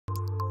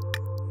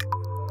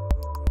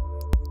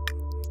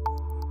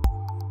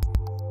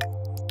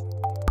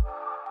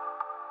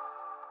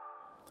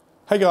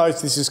Hey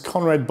guys, this is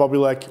Konrad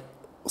Bobilak,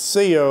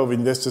 CEO of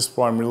Investors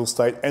Prime Real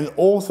Estate and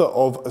author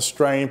of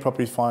Australian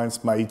Property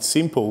Finance Made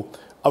Simple.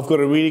 I've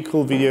got a really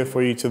cool video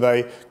for you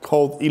today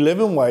called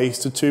 11 Ways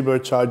to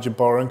Turbocharge Your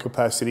Borrowing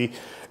Capacity.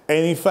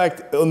 And in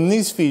fact, on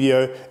this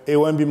video, it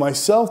won't be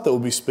myself that will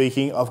be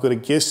speaking. I've got a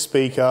guest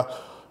speaker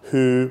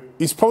who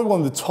is probably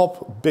one of the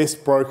top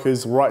best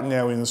brokers right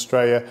now in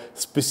Australia,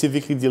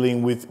 specifically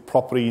dealing with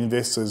property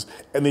investors.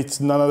 And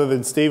it's none other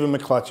than Stephen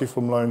McClutchy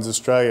from Loans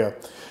Australia.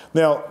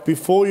 Now,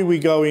 before we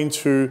go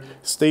into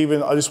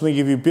Stephen, I just want to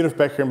give you a bit of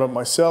background about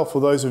myself. For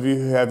those of you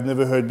who have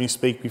never heard me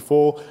speak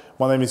before,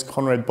 my name is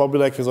Konrad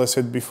Bobilak, as I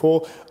said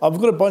before. I've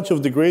got a bunch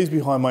of degrees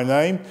behind my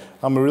name.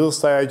 I'm a real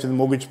estate agent and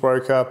mortgage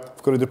broker.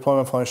 I've got a diploma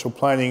in financial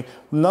planning.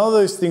 None of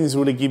those things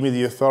really give me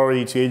the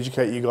authority to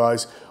educate you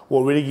guys.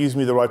 What really gives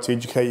me the right to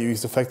educate you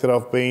is the fact that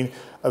I've been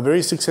a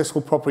very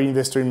successful property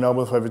investor in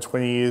Melbourne for over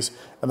 20 years,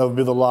 and I've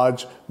built a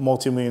large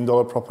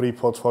multi-million-dollar property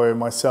portfolio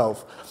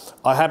myself.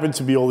 I happen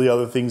to be all the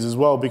other things as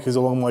well, because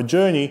along my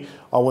journey,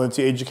 I wanted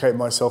to educate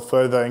myself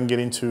further and get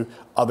into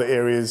other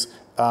areas,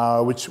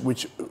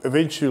 which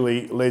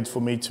eventually led for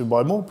me to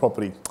buy more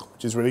property,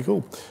 which is really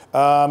cool.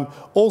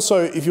 Also,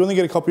 if you want to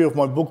get a copy of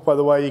my book, by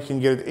the way, you can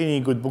get it at any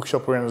good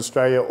bookshop around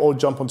Australia, or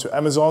jump onto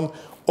Amazon,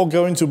 or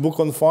go into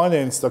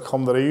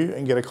bookonfinance.com.au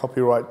and get a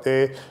copy right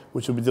there,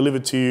 which will be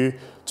delivered to you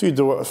for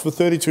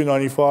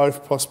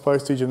 $32.95 plus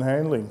postage and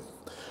handling.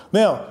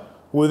 Now,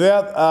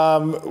 without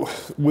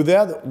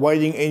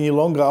waiting any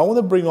longer, I want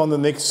to bring on the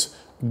next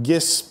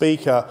guest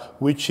speaker,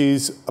 which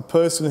is a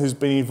person who's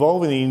been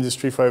involved in the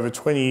industry for over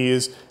 20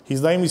 years.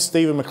 His name is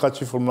Stephen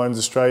McClutchy from Loans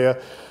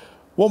Australia.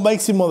 What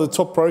makes him one of the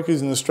top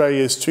brokers in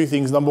Australia is two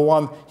things. Number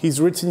one, he's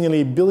written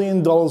nearly $1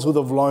 billion worth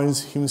of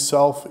loans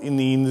himself in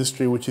the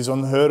industry, which is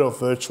unheard of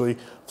virtually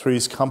through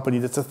his company.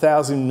 That's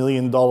 $1,000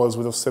 million worth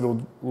of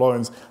settled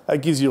loans.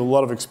 That gives you a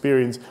lot of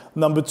experience.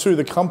 Number two,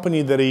 the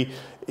company that he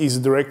is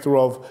the director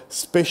of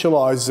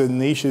specializes in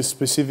niches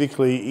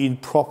specifically in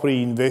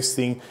property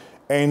investing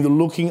and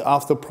looking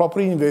after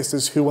property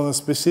investors who want to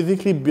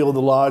specifically build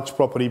large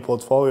property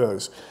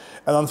portfolios.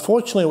 And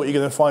unfortunately, what you're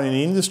going to find in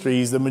the industry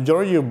is the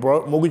majority of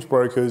mortgage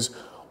brokers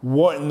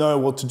won't know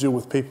what to do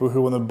with people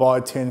who want to buy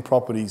 10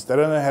 properties. They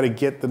don't know how to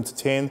get them to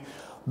 10.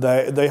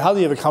 They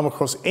hardly ever come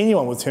across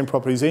anyone with 10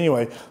 properties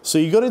anyway. So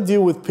you've got to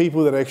deal with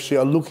people that actually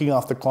are looking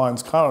after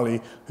clients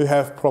currently who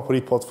have property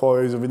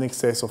portfolios of in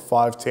excess of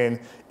 5, 10,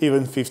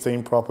 even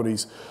 15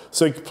 properties.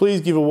 So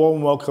please give a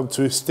warm welcome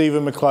to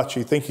Stephen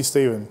McClutchy. Thank you,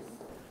 Stephen.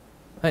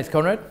 Thanks,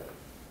 Konrad.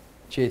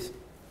 Cheers.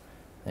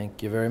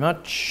 Thank you very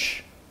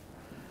much.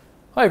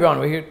 Hi everyone,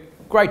 we're here.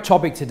 Great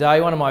topic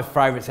today, one of my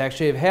favourites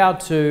actually, of how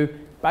to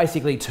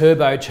basically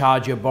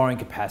turbocharge your borrowing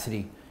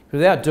capacity.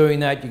 Without doing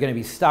that, you're going to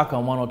be stuck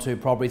on one or two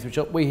properties, which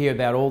we hear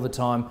about all the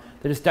time.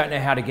 They just don't know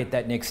how to get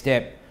that next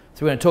step.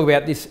 So we're going to talk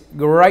about this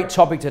great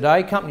topic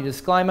today. Company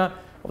disclaimer,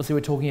 obviously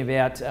we're talking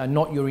about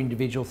not your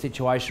individual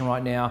situation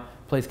right now.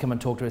 Please come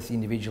and talk to us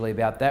individually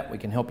about that. We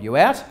can help you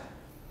out.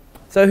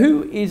 So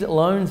who is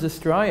Loans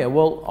Australia?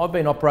 Well, I've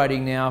been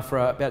operating now for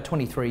about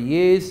 23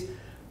 years.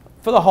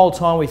 For the whole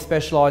time, we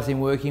specialise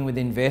in working with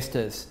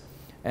investors.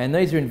 And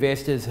these are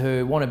investors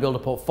who want to build a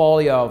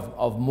portfolio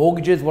of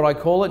mortgages, what I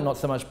call it, not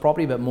so much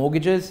property, but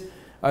mortgages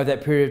over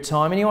that period of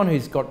time. Anyone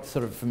who's got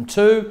sort of from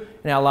 2,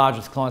 and our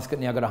largest client's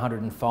now got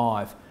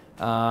 105.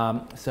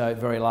 So a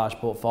very large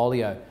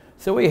portfolio.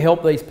 So we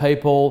help these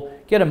people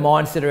get a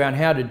mindset around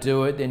how to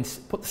do it, then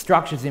put the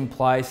structures in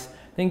place,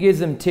 then gives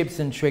them tips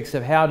and tricks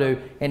of how to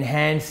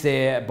enhance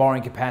their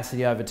borrowing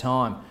capacity over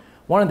time.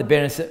 One of the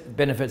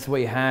benefits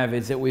we have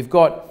is that we've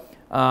got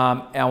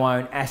our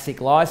own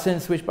ASIC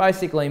license, which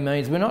basically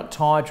means we're not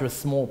tied to a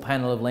small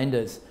panel of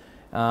lenders.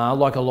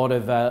 Like a lot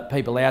of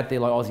people out there,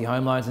 like Aussie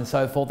Home Loans and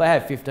so forth, they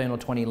have 15 or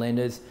 20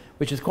 lenders,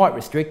 which is quite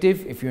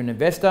restrictive if you're an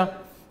investor.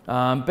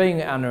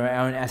 Being under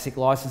our own ASIC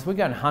license, we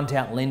go and hunt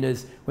out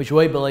lenders which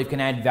we believe can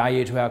add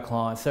value to our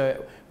clients.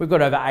 So we've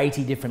got over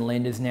 80 different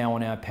lenders now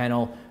on our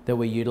panel that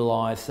we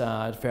utilise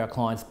for our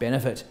clients'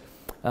 benefit.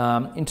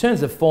 In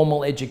terms of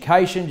formal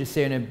education, just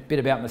saying a bit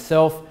about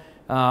myself,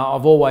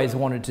 I've always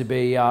wanted to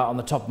be on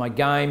the top of my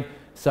game,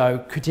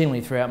 so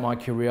continually throughout my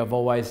career I've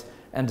always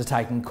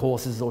undertaken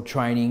courses or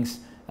trainings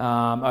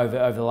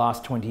over the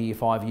last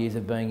 25 years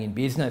of being in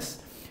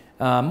business.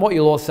 What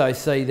you'll also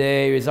see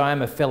there is I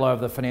am a fellow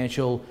of the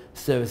Financial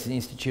Services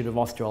Institute of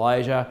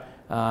Australasia,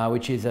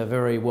 which is a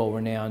very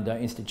well-renowned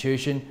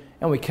institution,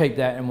 and we keep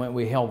that and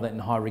we held that in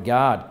high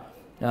regard.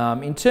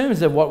 In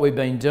terms of what we've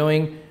been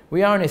doing,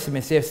 we are an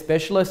SMSF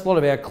specialist. A lot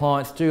of our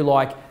clients do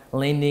like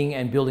lending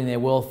and building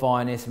their wealth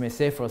via an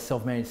SMSF or a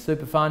self-managed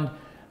super fund.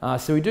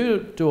 So we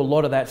do a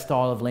lot of that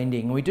style of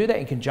lending. And we do that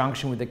in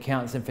conjunction with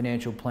accountants and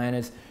financial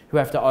planners who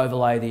have to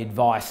overlay the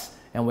advice,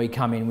 and we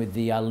come in with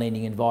the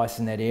lending advice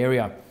in that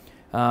area.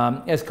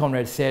 As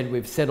Konrad said,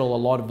 we've settled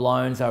a lot of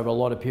loans over a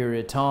lot of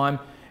period of time.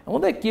 And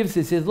what that gives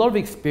us is a lot of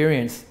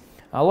experience.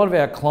 A lot of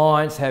our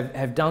clients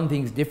have done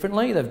things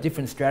differently. They have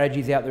different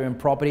strategies out there in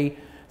property.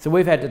 So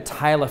we've had to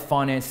tailor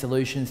finance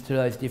solutions to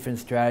those different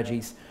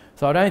strategies.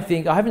 So I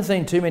haven't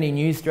seen too many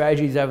new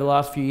strategies over the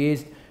last few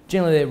years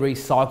Generally, they're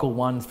recycled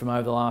ones from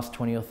over the last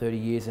 20 or 30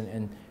 years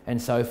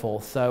and so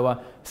forth. So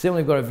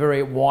certainly we've got a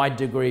very wide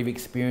degree of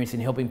experience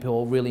in helping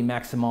people really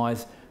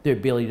maximise their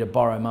ability to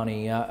borrow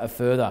money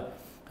further.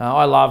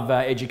 I love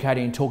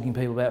educating and talking to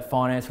people about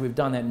finance. We've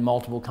done that in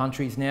multiple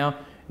countries now,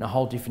 in a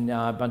whole different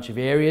bunch of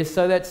areas.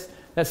 So that's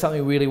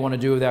something we really want to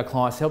do with our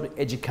clients, help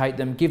educate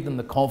them, give them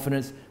the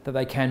confidence that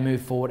they can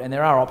move forward. And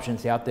there are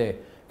options out there,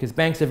 because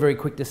banks are very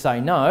quick to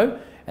say no,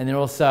 and they're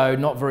also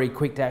not very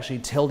quick to actually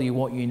tell you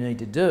what you need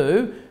to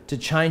do to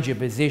change your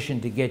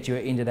position to get you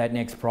into that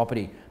next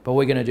property. But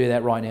we're going to do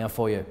that right now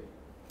for you.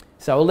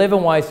 So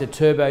 11 ways to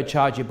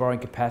turbocharge your borrowing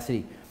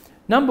capacity.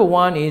 Number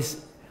one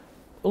is,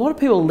 a lot of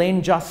people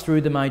lend just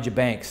through the major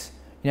banks.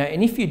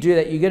 And if you do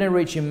that, you're going to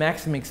reach your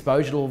maximum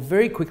exposure level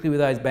very quickly with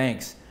those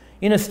banks.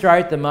 In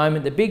Australia at the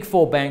moment, the big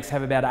four banks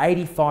have about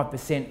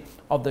 85%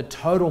 of the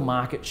total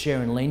market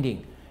share in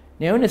lending.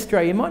 Now in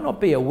Australia, you might not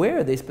be aware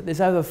of this, but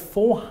there's over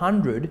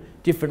 400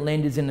 different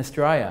lenders in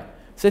Australia.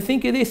 So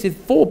think of this, if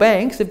four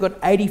banks have got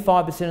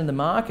 85% of the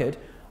market,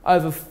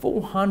 over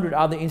 400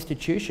 other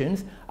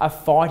institutions are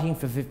fighting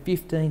for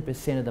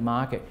 15% of the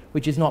market,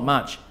 which is not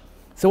much.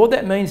 So what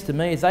that means to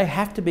me is they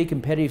have to be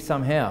competitive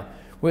somehow,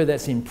 whether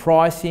that's in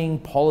pricing,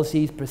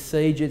 policies,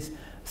 procedures.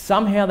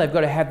 Somehow they've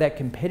got to have that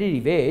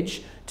competitive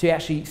edge to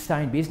actually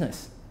stay in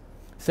business.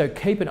 So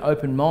keep an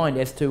open mind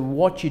as to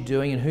what you're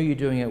doing and who you're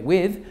doing it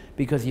with,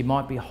 because you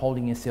might be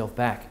holding yourself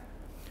back.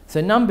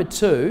 So number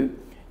two,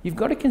 you've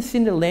got to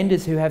consider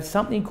lenders who have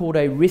something called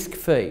a risk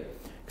fee.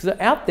 Because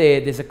out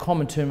there's a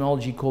common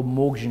terminology called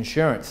mortgage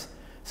insurance.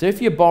 So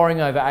if you're borrowing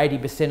over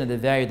 80% of the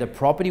value of the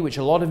property, which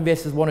a lot of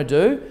investors want to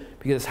do,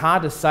 because it's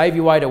hard to save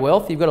your way to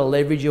wealth, you've got to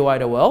leverage your way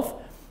to wealth.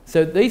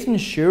 So these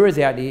insurers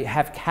out there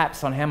have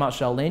caps on how much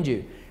they'll lend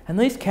you. And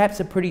these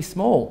caps are pretty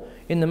small.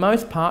 In the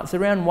most part, it's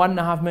around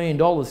 $1.5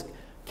 million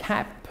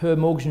cap per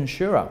mortgage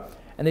insurer.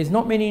 And there's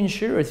not many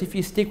insurers. If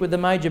you stick with the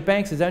major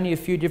banks, there's only a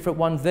few different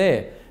ones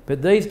there.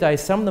 But these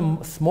days, some of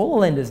the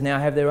smaller lenders now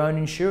have their own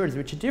insurers,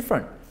 which are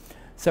different.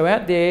 So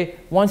out there,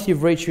 once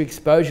you've reached your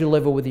exposure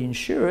level with the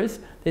insurers,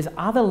 there's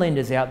other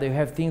lenders out there who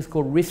have things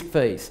called risk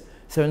fees.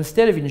 So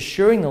instead of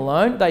insuring the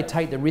loan, they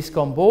take the risk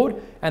on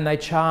board and they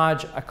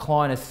charge a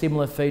client a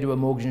similar fee to a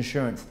mortgage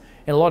insurance.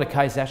 In a lot of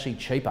cases, actually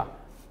cheaper.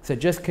 So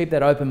just keep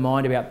that open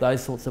mind about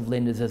those sorts of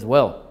lenders as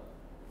well.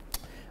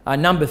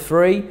 Number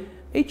three,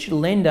 each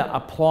lender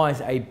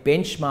applies a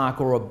benchmark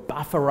or a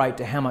buffer rate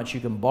to how much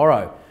you can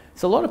borrow.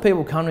 So a lot of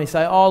people come to me and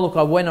say, oh look,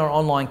 I went on an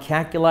online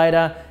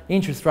calculator,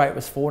 interest rate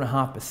was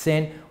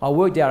 4.5%, I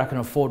worked out I can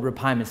afford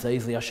repayments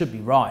easily, I should be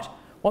right.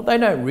 What they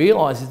don't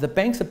realise is the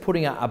banks are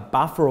putting a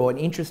buffer or an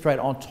interest rate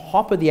on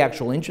top of the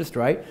actual interest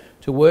rate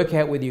to work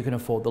out whether you can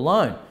afford the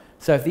loan.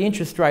 So if the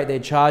interest rate they're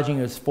charging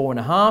is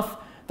 4.5%,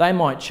 they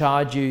might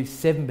charge you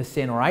 7%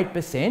 or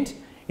 8%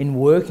 in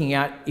working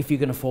out if you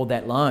can afford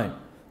that loan.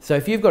 So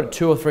if you've got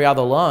 2 or 3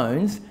 other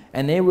loans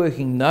and they're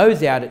working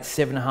those out at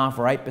 7.5%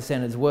 or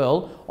 8% as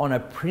well on a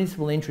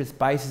principal interest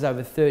basis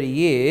over 30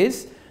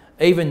 years,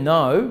 even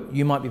though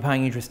you might be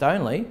paying interest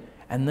only,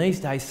 and these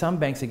days some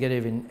banks are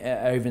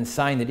even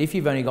saying that if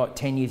you've only got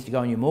 10 years to go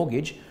on your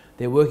mortgage,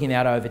 they're working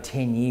out over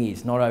 10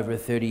 years, not over a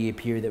 30-year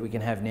period that we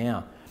can have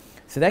now.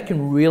 So that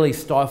can really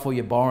stifle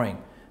your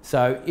borrowing.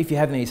 So if you're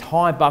having these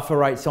high buffer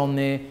rates on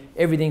there,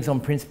 everything's on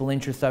principal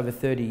interest over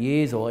 30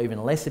 years or even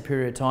a lesser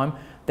period of time,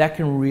 that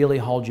can really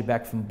hold you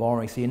back from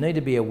borrowing. So you need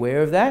to be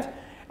aware of that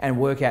and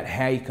work out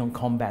how you can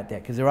combat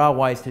that, because there are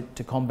ways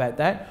to combat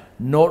that.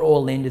 Not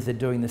all lenders are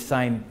doing the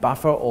same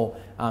buffer or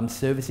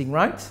servicing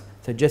rates,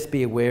 so just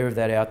be aware of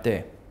that out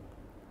there.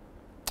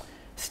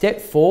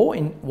 Step 4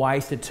 in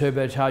ways to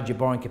turbocharge your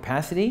borrowing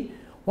capacity.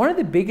 One of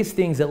the biggest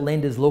things that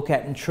lenders look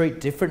at and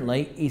treat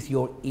differently is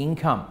your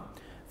income.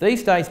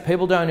 These days,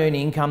 people don't earn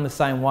income the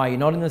same way. You're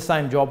not in the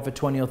same job for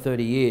 20 or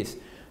 30 years.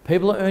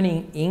 People are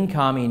earning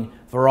income in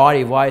a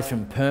variety of ways,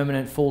 from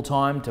permanent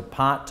full-time to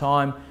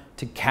part-time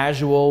to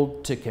casual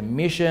to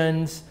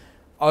commissions,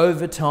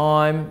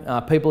 overtime.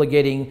 People are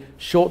getting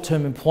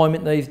short-term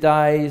employment these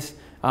days.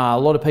 A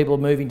lot of people are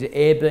moving to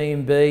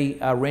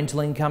Airbnb rental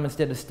income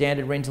instead of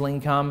standard rental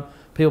income.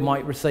 People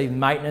might receive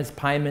maintenance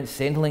payments,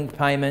 Centrelink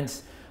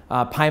payments,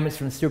 payments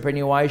from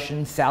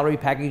superannuation, salary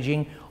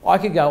packaging. I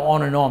could go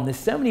on and on. There's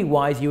so many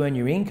ways you earn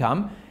your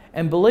income,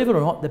 and believe it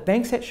or not, the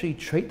banks actually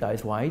treat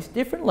those ways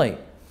differently.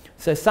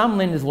 So some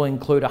lenders will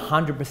include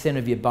 100%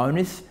 of your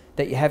bonus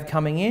that you have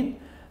coming in.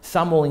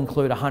 Some will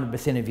include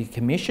 100% of your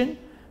commission.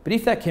 But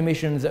if that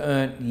commission is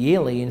earned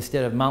yearly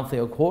instead of monthly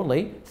or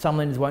quarterly, some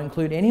lenders won't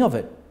include any of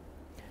it.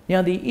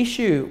 Now, the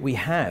issue we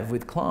have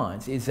with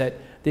clients is that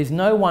there's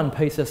no one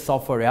piece of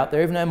software out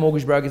there, even though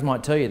mortgage brokers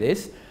might tell you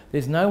this,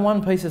 there's no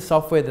one piece of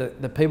software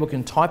that people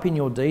can type in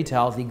your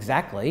details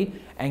exactly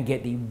and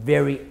get the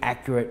very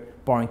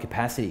accurate borrowing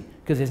capacity,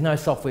 because there's no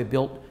software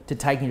built to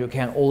take into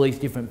account all these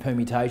different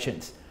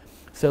permutations.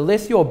 So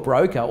unless your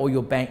broker or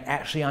your bank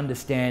actually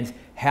understands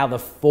how the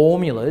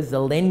formulas, the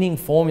lending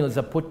formulas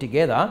are put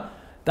together,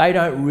 they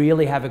don't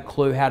really have a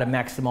clue how to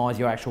maximise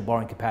your actual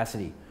borrowing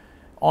capacity.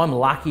 I'm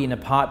lucky in a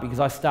part because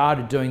I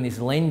started doing this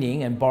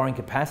lending and borrowing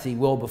capacity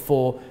well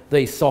before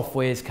these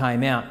softwares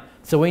came out.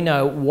 So we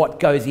know what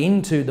goes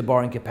into the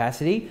borrowing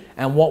capacity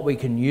and what we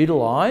can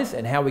utilise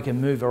and how we can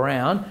move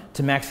around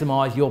to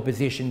maximise your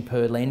position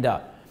per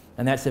lender.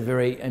 And that's a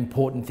very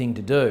important thing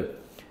to do.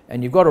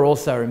 And you've got to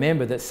also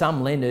remember that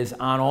some lenders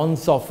aren't on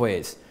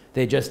softwares.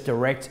 They're just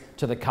direct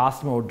to the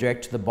customer or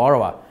direct to the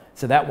borrower.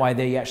 So that way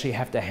they actually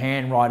have to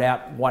hand write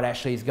out what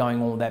actually is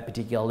going on with that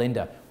particular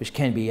lender, which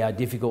can be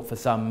difficult for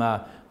some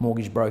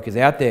mortgage brokers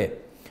out there.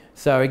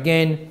 So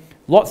again,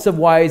 lots of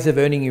ways of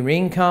earning your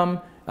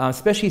income,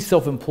 especially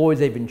self-employed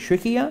is even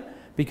trickier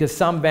because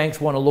some banks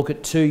want to look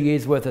at 2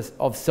 years worth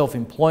of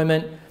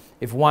self-employment.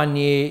 If 1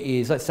 year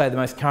is, let's say the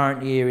most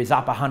current year is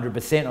up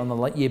 100% on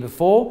the year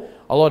before,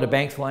 a lot of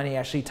banks will only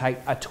actually take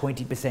a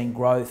 20%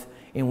 growth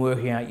in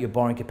working out your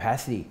borrowing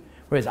capacity.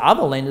 Whereas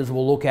other lenders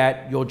will look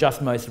at your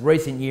just most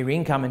recent year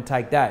income and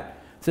take that.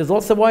 So there's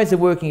lots of ways of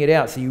working it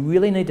out. So you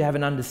really need to have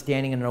an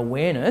understanding and an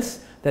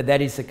awareness that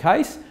that is the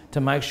case to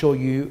make sure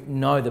you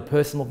know the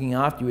person looking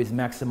after you is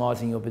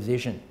maximising your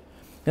position.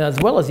 Now, as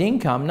well as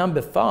income,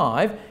 number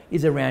 5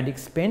 is around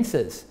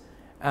expenses.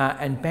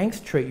 And banks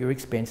treat your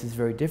expenses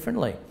very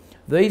differently.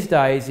 These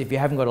days, if you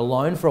haven't got a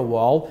loan for a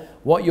while,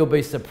 what you'll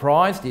be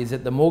surprised is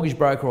that the mortgage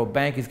broker or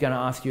bank is going to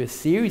ask you a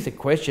series of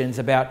questions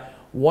about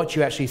what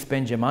you actually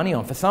spend your money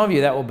on. For some of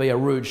you, that will be a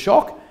rude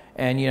shock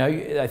and, you know,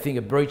 they think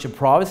a breach of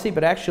privacy,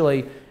 but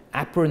actually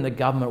APRA and the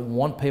government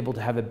want people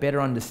to have a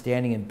better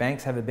understanding and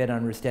banks have a better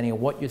understanding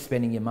of what you're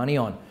spending your money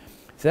on.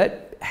 So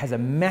that has a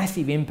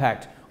massive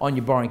impact on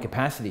your borrowing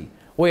capacity.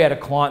 We had a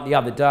client the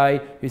other day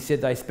who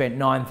said they spent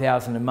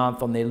 $9,000 a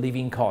month on their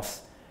living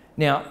costs.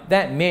 Now,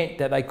 that meant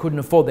that they couldn't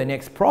afford their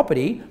next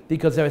property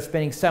because they were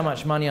spending so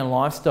much money on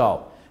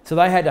lifestyle. So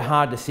they had a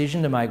hard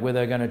decision to make whether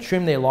they're going to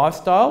trim their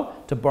lifestyle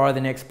to borrow the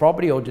next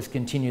property or just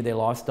continue their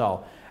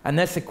lifestyle. And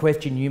that's a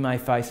question you may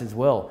face as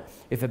well.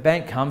 If a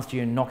bank comes to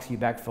you and knocks you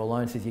back for a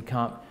loan and says you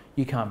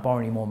can't borrow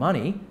any more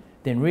money,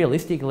 then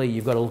realistically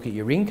you've got to look at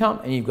your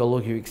income and you've got to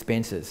look at your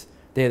expenses.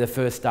 They're the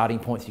first starting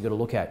points you've got to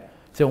look at.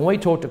 So when we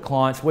talk to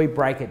clients, we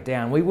break it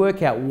down. We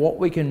work out what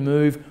we can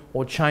move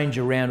or change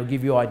around or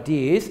give you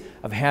ideas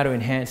of how to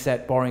enhance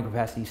that borrowing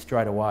capacity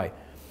straight away.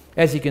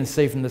 As you can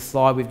see from the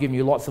slide, we've given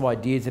you lots of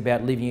ideas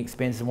about living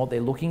expenses and what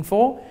they're looking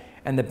for,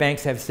 and the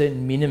banks have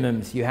certain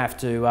minimums you have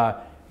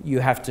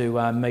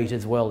to meet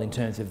as well in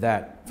terms of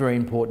that. Very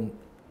important.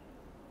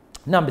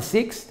 Number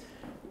 6,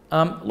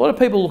 a lot of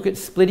people look at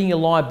splitting your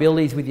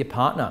liabilities with your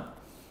partner.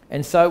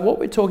 And so what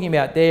we're talking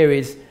about there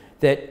is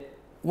that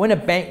when a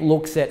bank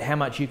looks at how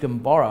much you can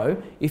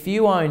borrow, if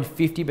you own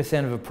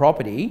 50% of a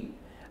property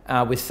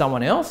with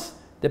someone else,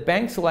 the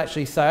banks will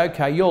actually say,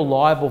 okay, you're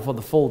liable for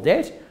the full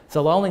debt,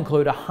 so they'll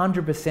include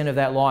 100% of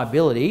that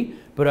liability,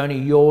 but only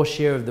your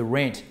share of the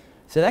rent.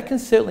 So that can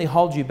certainly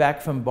hold you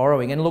back from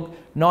borrowing. And look,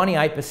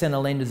 98%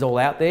 of lenders all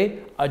out there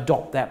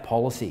adopt that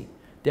policy.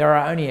 There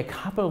are only a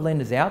couple of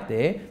lenders out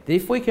there that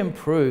if we can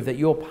prove that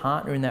your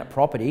partner in that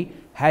property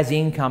has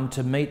income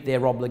to meet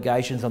their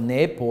obligations on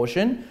their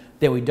portion,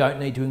 then we don't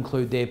need to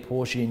include their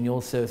portion in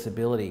your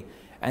serviceability.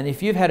 And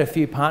if you've had a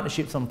few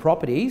partnerships on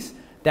properties,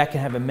 that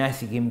can have a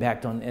massive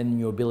impact on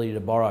your ability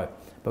to borrow.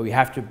 But we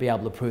have to be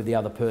able to prove the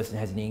other person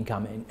has an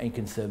income and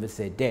can service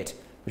their debt,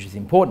 which is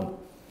important.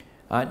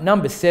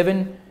 Number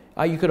 7,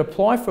 you could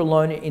apply for a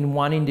loan in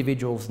one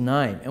individual's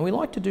name. And we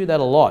like to do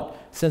that a lot.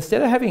 So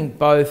instead of having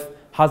both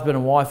husband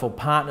and wife or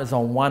partners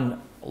on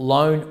one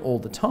loan all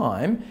the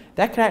time,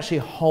 that could actually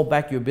hold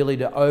back your ability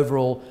to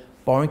overall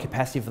borrowing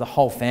capacity for the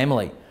whole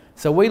family.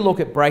 So we look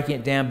at breaking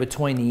it down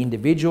between the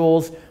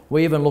individuals.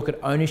 We even look at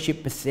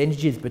ownership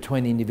percentages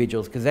between the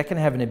individuals because that can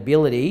have an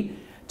ability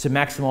to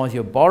maximise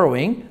your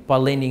borrowing by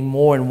lending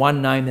more in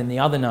one name than the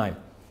other name.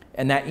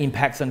 And that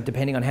impacts on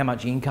depending on how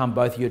much income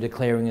both of you are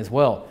declaring as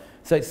well.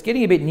 So it's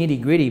getting a bit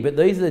nitty gritty, but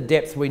these are the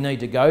depths we need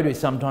to go to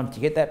sometimes to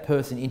get that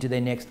person into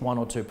their next 1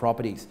 or 2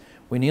 properties.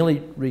 We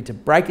need to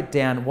break it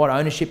down, what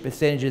ownership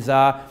percentages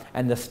are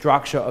and the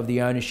structure of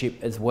the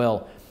ownership as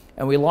well.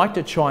 And we like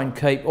to try and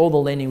keep all the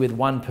lending with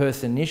one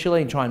person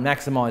initially and try and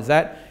maximise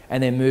that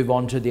and then move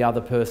on to the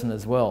other person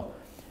as well.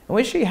 And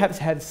we actually have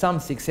had some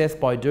success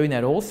by doing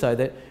that also,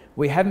 that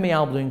we haven't been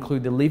able to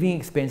include the living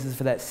expenses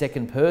for that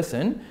second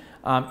person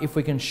if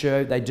we can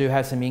show they do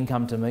have some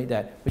income to meet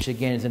that, which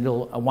again is a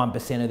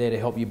 1% there to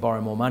help you borrow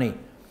more money.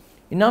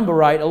 In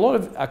number 8, a lot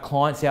of our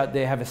clients out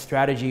there have a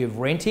strategy of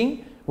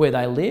renting where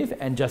they live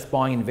and just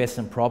buying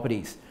investment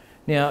properties.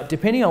 Now,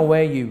 depending on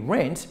where you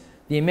rent,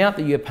 the amount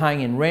that you're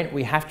paying in rent,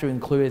 we have to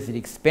include as an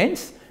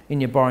expense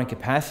in your borrowing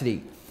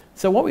capacity.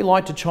 So what we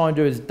like to try and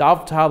do is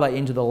dovetail that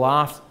into the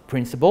last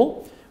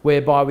principle,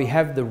 whereby we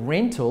have the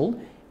rental,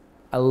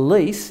 a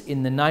lease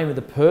in the name of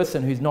the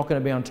person who's not going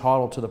to be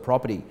entitled to the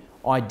property,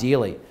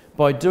 ideally.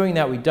 By doing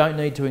that, we don't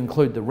need to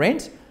include the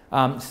rent.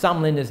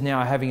 Some lenders now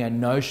are having a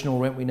notional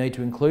rent we need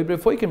to include, but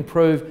if we can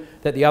prove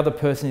that the other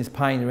person is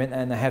paying the rent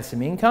and they have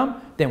some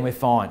income, then we're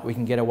fine. We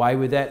can get away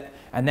with that,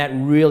 and that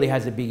really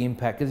has a big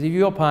impact. Because if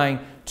you're paying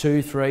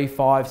 $2,000, $3,000,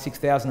 $5,000,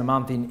 $6,000 a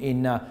month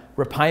in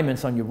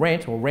repayments on your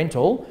rent or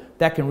rental,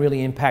 that can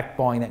really impact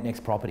buying that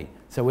next property.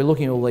 So we're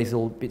looking at all these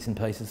little bits and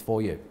pieces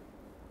for you.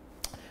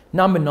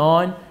 Number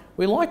 9,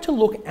 we like to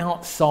look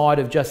outside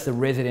of just the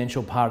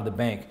residential part of the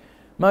bank.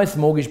 Most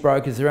mortgage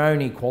brokers are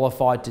only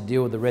qualified to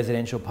deal with the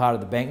residential part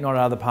of the bank, not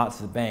other parts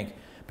of the bank.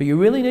 But you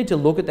really need to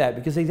look at that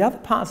because these other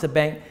parts of the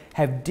bank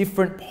have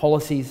different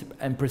policies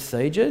and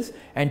procedures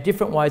and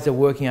different ways of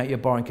working out your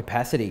borrowing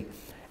capacity.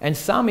 And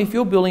some, if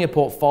you're building a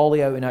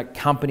portfolio in a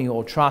company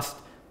or trust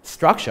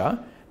structure,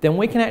 then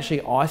we can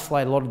actually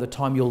isolate a lot of the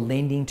time you're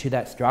lending to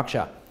that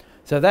structure.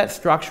 So that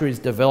structure is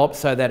developed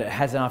so that it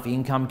has enough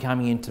income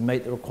coming in to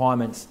meet the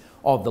requirements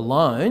of the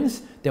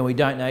loans, then we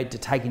don't need to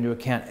take into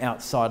account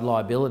outside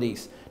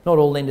liabilities. Not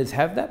all lenders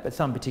have that, but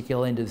some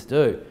particular lenders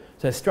do.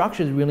 So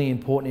structure is really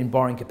important in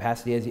borrowing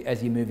capacity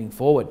as you're moving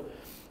forward.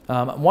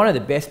 One of the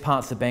best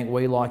parts of the bank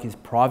we like is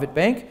private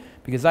bank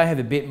because they have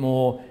a bit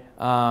more,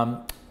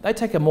 they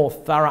take a more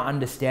thorough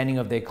understanding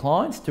of their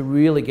clients to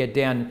really get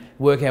down,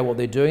 work out what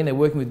they're doing. They're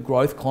working with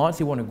growth clients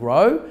who want to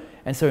grow.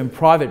 And so in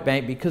private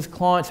bank, because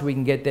clients we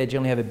can get there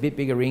generally have a bit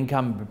bigger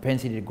income and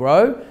propensity to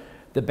grow,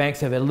 the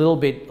banks have a little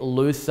bit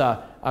looser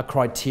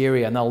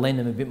criteria and they'll lend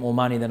them a bit more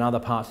money than other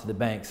parts of the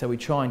bank. So we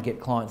try and get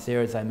clients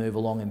there as they move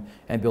along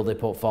and build their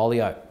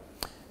portfolio.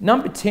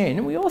 Number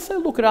 10, we also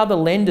look at other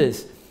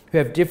lenders who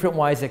have different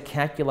ways of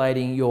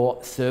calculating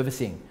your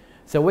servicing.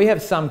 So we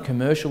have some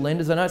commercial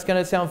lenders. I know it's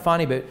going to sound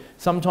funny, but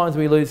sometimes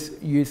we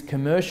use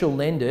commercial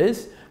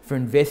lenders for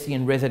investing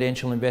in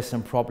residential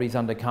investment properties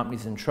under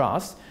companies and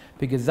trusts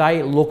because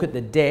they look at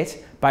the debt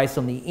based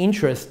on the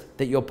interest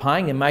that you're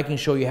paying and making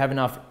sure you have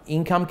enough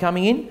income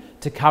coming in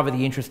to cover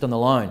the interest on the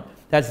loan.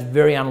 That's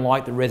very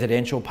unlike the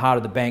residential part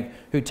of the bank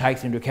who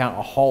takes into account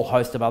a whole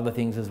host of other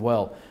things as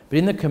well. But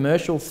in the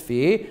commercial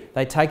sphere,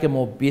 they take a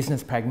more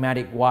business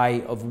pragmatic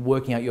way of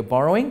working out your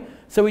borrowing.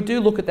 So we do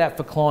look at that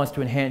for clients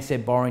to enhance their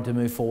borrowing to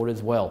move forward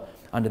as well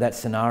under that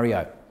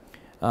scenario.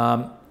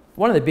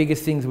 One of the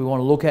biggest things we want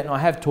to look at, and I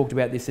have talked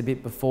about this a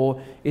bit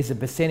before, is the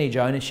percentage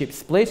ownership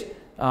split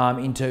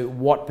into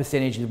what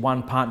percentage is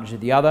one partner to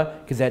the other,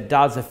 because that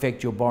does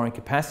affect your borrowing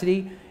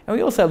capacity. And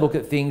we also look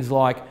at things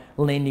like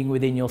lending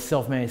within your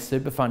self-managed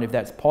super fund if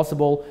that's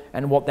possible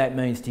and what that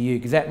means to you,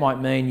 because that might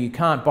mean you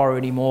can't borrow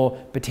any more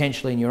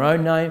potentially in your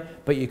own name,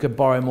 but you could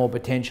borrow more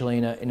potentially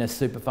in a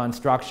super fund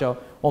structure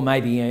or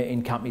maybe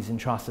in companies and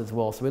trusts as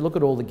well. So we look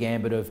at all the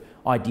gambit of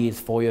ideas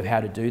for you of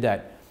how to do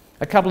that.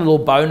 A couple of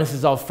little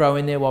bonuses I'll throw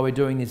in there while we're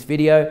doing this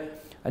video.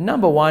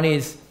 Number 1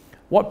 is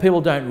what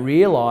people don't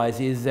realise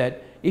is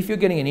that if you're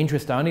getting an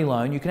interest-only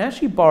loan, you can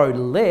actually borrow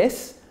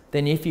less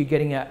than if you're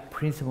getting a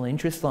principal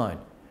interest loan.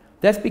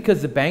 That's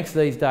because the banks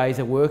these days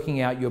are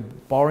working out your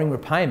borrowing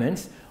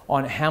repayments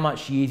on how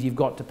much years you've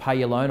got to pay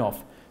your loan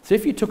off. So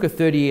if you took a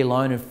 30-year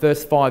loan and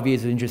first 5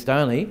 years of interest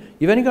only,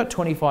 you've only got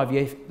 25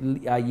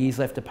 years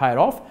left to pay it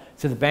off.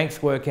 So the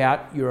banks work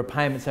out your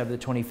repayments over the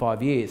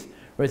 25 years.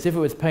 Whereas if it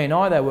was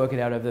P&I, they work it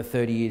out over the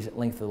 30 years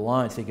length of the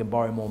loan so you can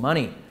borrow more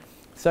money.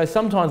 So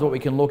sometimes what we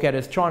can look at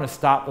is trying to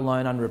start the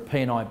loan under a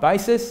P&I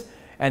basis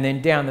and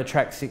then down the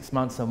track 6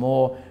 months or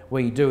more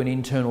where you do an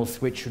internal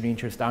switch to an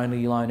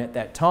interest-only loan at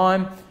that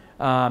time.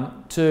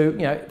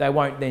 They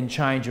won't then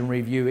change and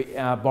review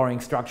our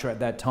borrowing structure at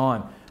that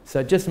time. So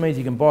it just means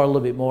you can borrow a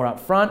little bit more up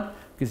front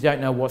because you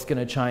don't know what's going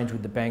to change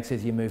with the banks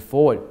as you move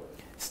forward.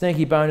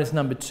 Sneaky bonus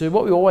number 2,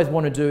 what we always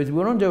want to do is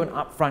we want to do an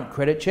upfront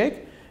credit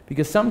check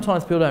because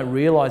sometimes people don't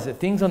realise that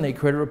things on their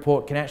credit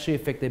report can actually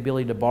affect their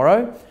ability to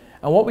borrow.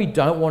 And what we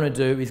don't want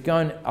to do is go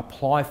and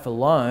apply for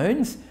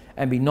loans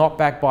and be knocked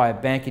back by a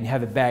bank and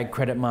have a bad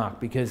credit mark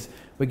because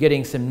we're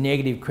getting some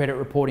negative credit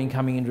reporting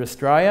coming into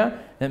Australia.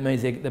 That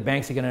means the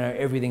banks are going to know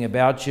everything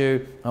about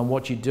you and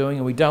what you're doing,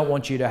 and we don't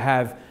want you to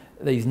have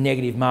these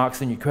negative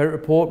marks in your credit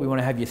report. We want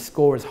to have your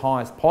score as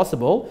high as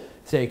possible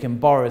so you can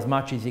borrow as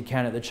much as you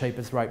can at the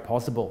cheapest rate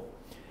possible.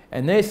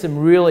 And there's some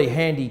really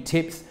handy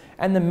tips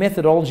and the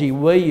methodology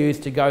we use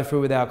to go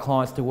through with our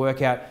clients to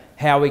work out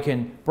how we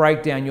can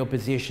break down your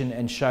position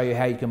and show you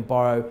how you can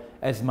borrow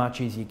as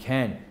much as you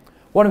can.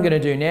 What I'm going to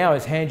do now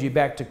is hand you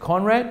back to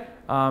Konrad.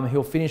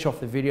 He'll finish off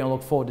the video and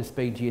look forward to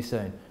speaking to you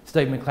soon.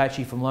 Stephen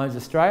McClatchy from Loans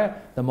Australia,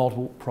 the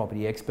multiple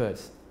property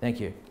experts. Thank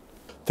you.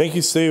 Thank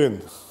you,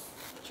 Stephen.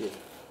 Cheers.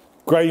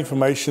 Great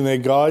information there,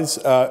 guys.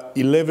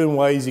 11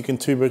 ways you can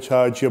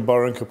turbocharge your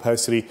borrowing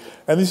capacity.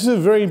 And this is a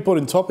very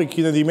important topic.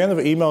 You know, the amount of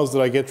emails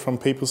that I get from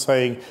people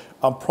saying,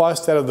 I'm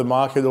priced out of the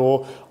market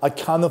or I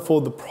can't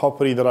afford the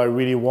property that I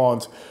really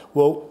want.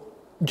 Well,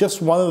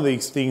 just one of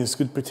these things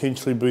could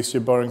potentially boost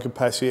your borrowing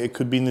capacity. It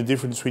could be in the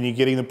difference between you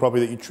getting the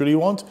property that you truly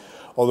want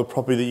or the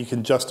property that you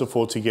can just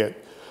afford to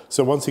get.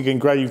 So once again,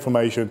 great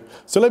information.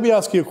 So let me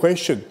ask you a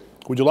question.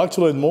 Would you like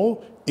to learn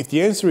more? If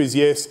the answer is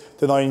yes,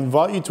 then I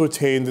invite you to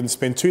attend and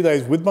spend 2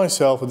 days with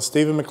myself and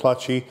Stephen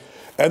McClatchy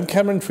and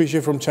Cameron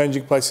Fisher from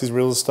Changing Places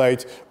Real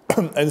Estate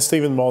and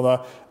Stephen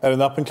Molnar at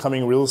an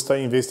up-and-coming real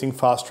estate investing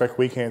fast-track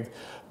weekend.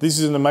 This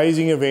is an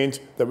amazing event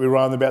that we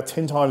run about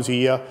 10 times a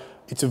year.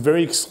 It's a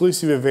very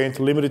exclusive event,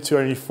 limited to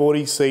only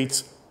 40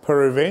 seats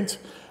per event.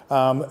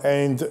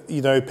 And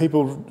you know,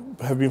 people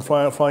have been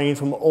flying in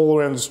from all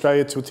around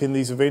Australia to attend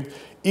these events.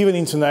 Even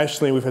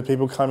internationally, we've had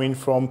people come in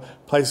from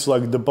places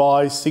like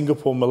Dubai,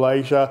 Singapore,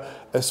 Malaysia,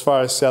 as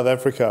far as South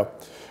Africa.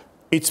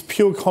 It's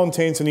pure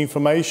content and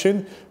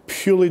information,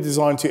 purely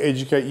designed to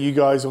educate you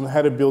guys on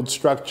how to build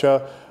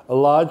structure, a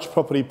large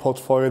property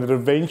portfolio that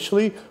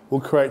eventually will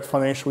create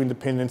financial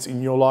independence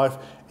in your life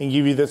and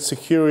give you that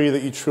security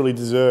that you truly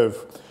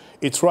deserve.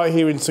 It's right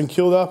here in St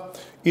Kilda,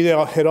 in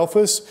our head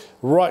office,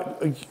 right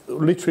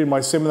literally in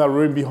my seminar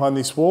room behind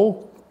this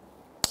wall.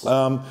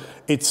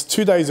 It's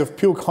 2 days of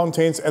pure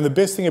content, and the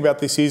best thing about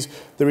this is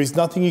there is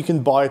nothing you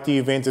can buy at the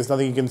event, there's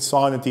nothing you can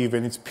sign at the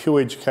event, it's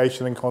pure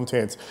education and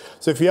content.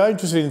 So if you are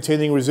interested in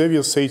attending, reserve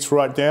your seats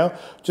right now,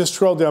 just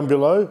scroll down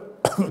below,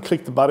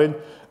 click the button,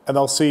 and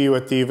I'll see you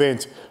at the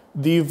event.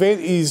 The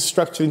event is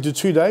structured into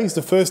 2 days.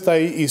 The first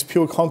day is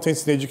pure content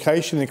and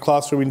education in a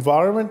classroom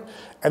environment,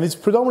 and it's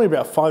predominantly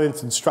about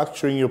finance and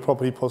structuring your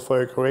property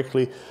portfolio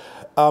correctly.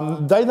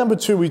 Day number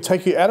 2, we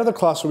take you out of the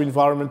classroom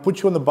environment,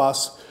 put you on the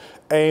bus,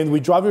 and we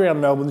drive you around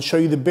Melbourne to show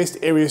you the best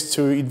areas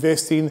to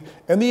invest in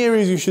and the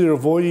areas you should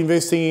avoid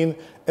investing in,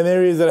 and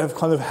areas that have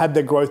kind of had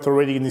their growth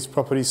already in this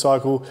property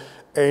cycle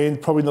and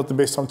probably not the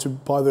best time to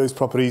buy those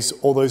properties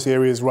or those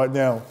areas right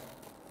now.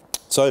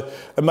 So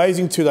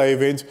amazing 2-day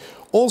event.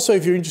 Also,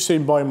 if you're interested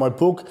in buying my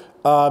book,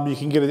 you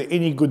can get it at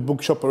any good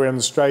bookshop around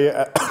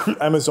Australia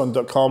at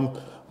amazon.com.au,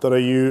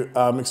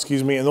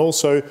 and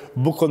also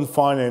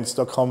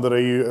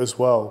bookonfinance.com.au as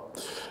well.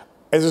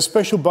 As a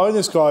special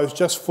bonus, guys,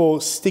 just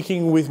for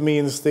sticking with me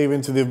and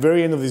Stephen to the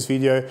very end of this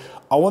video,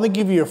 I want to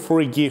give you a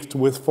free gift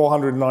worth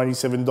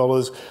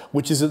 $497,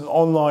 which is an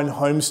online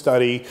home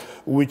study,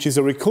 which is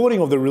a recording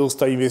of the Real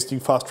Estate Investing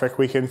Fast Track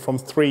Weekend from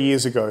 3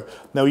 years ago.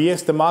 Now,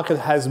 yes, the market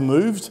has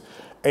moved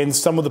and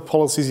some of the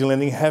policies in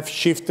lending have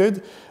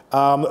shifted,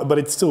 but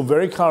it's still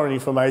very current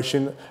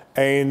information,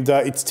 and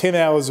it's 10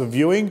 hours of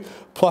viewing,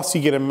 plus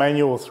you get a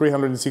manual, a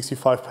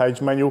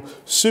 365-page manual,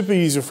 super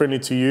user-friendly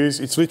to use.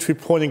 It's literally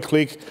point and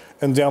click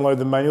and download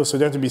the manual, so you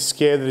don't have to be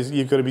scared that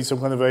you've got to be some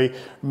kind of a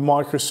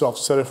Microsoft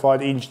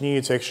certified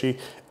engineer to actually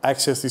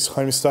access this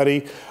home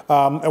study.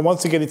 And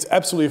once again, it's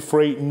absolutely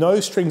free, no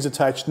strings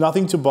attached,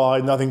 nothing to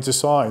buy, nothing to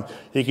sign.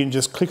 You can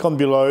just click on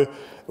below,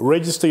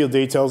 register your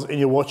details, and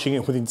you're watching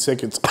it within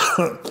seconds.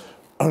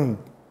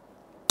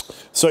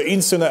 So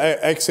instant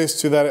access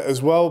to that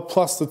as well,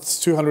 plus the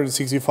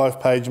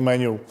 265-page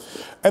manual.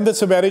 And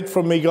that's about it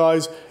from me,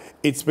 guys.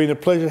 It's been a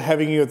pleasure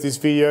having you at this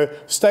video.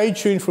 Stay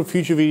tuned for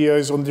future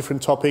videos on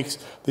different topics.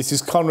 This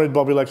is Konrad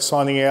Bobilak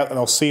signing out, and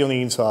I'll see you on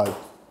the inside.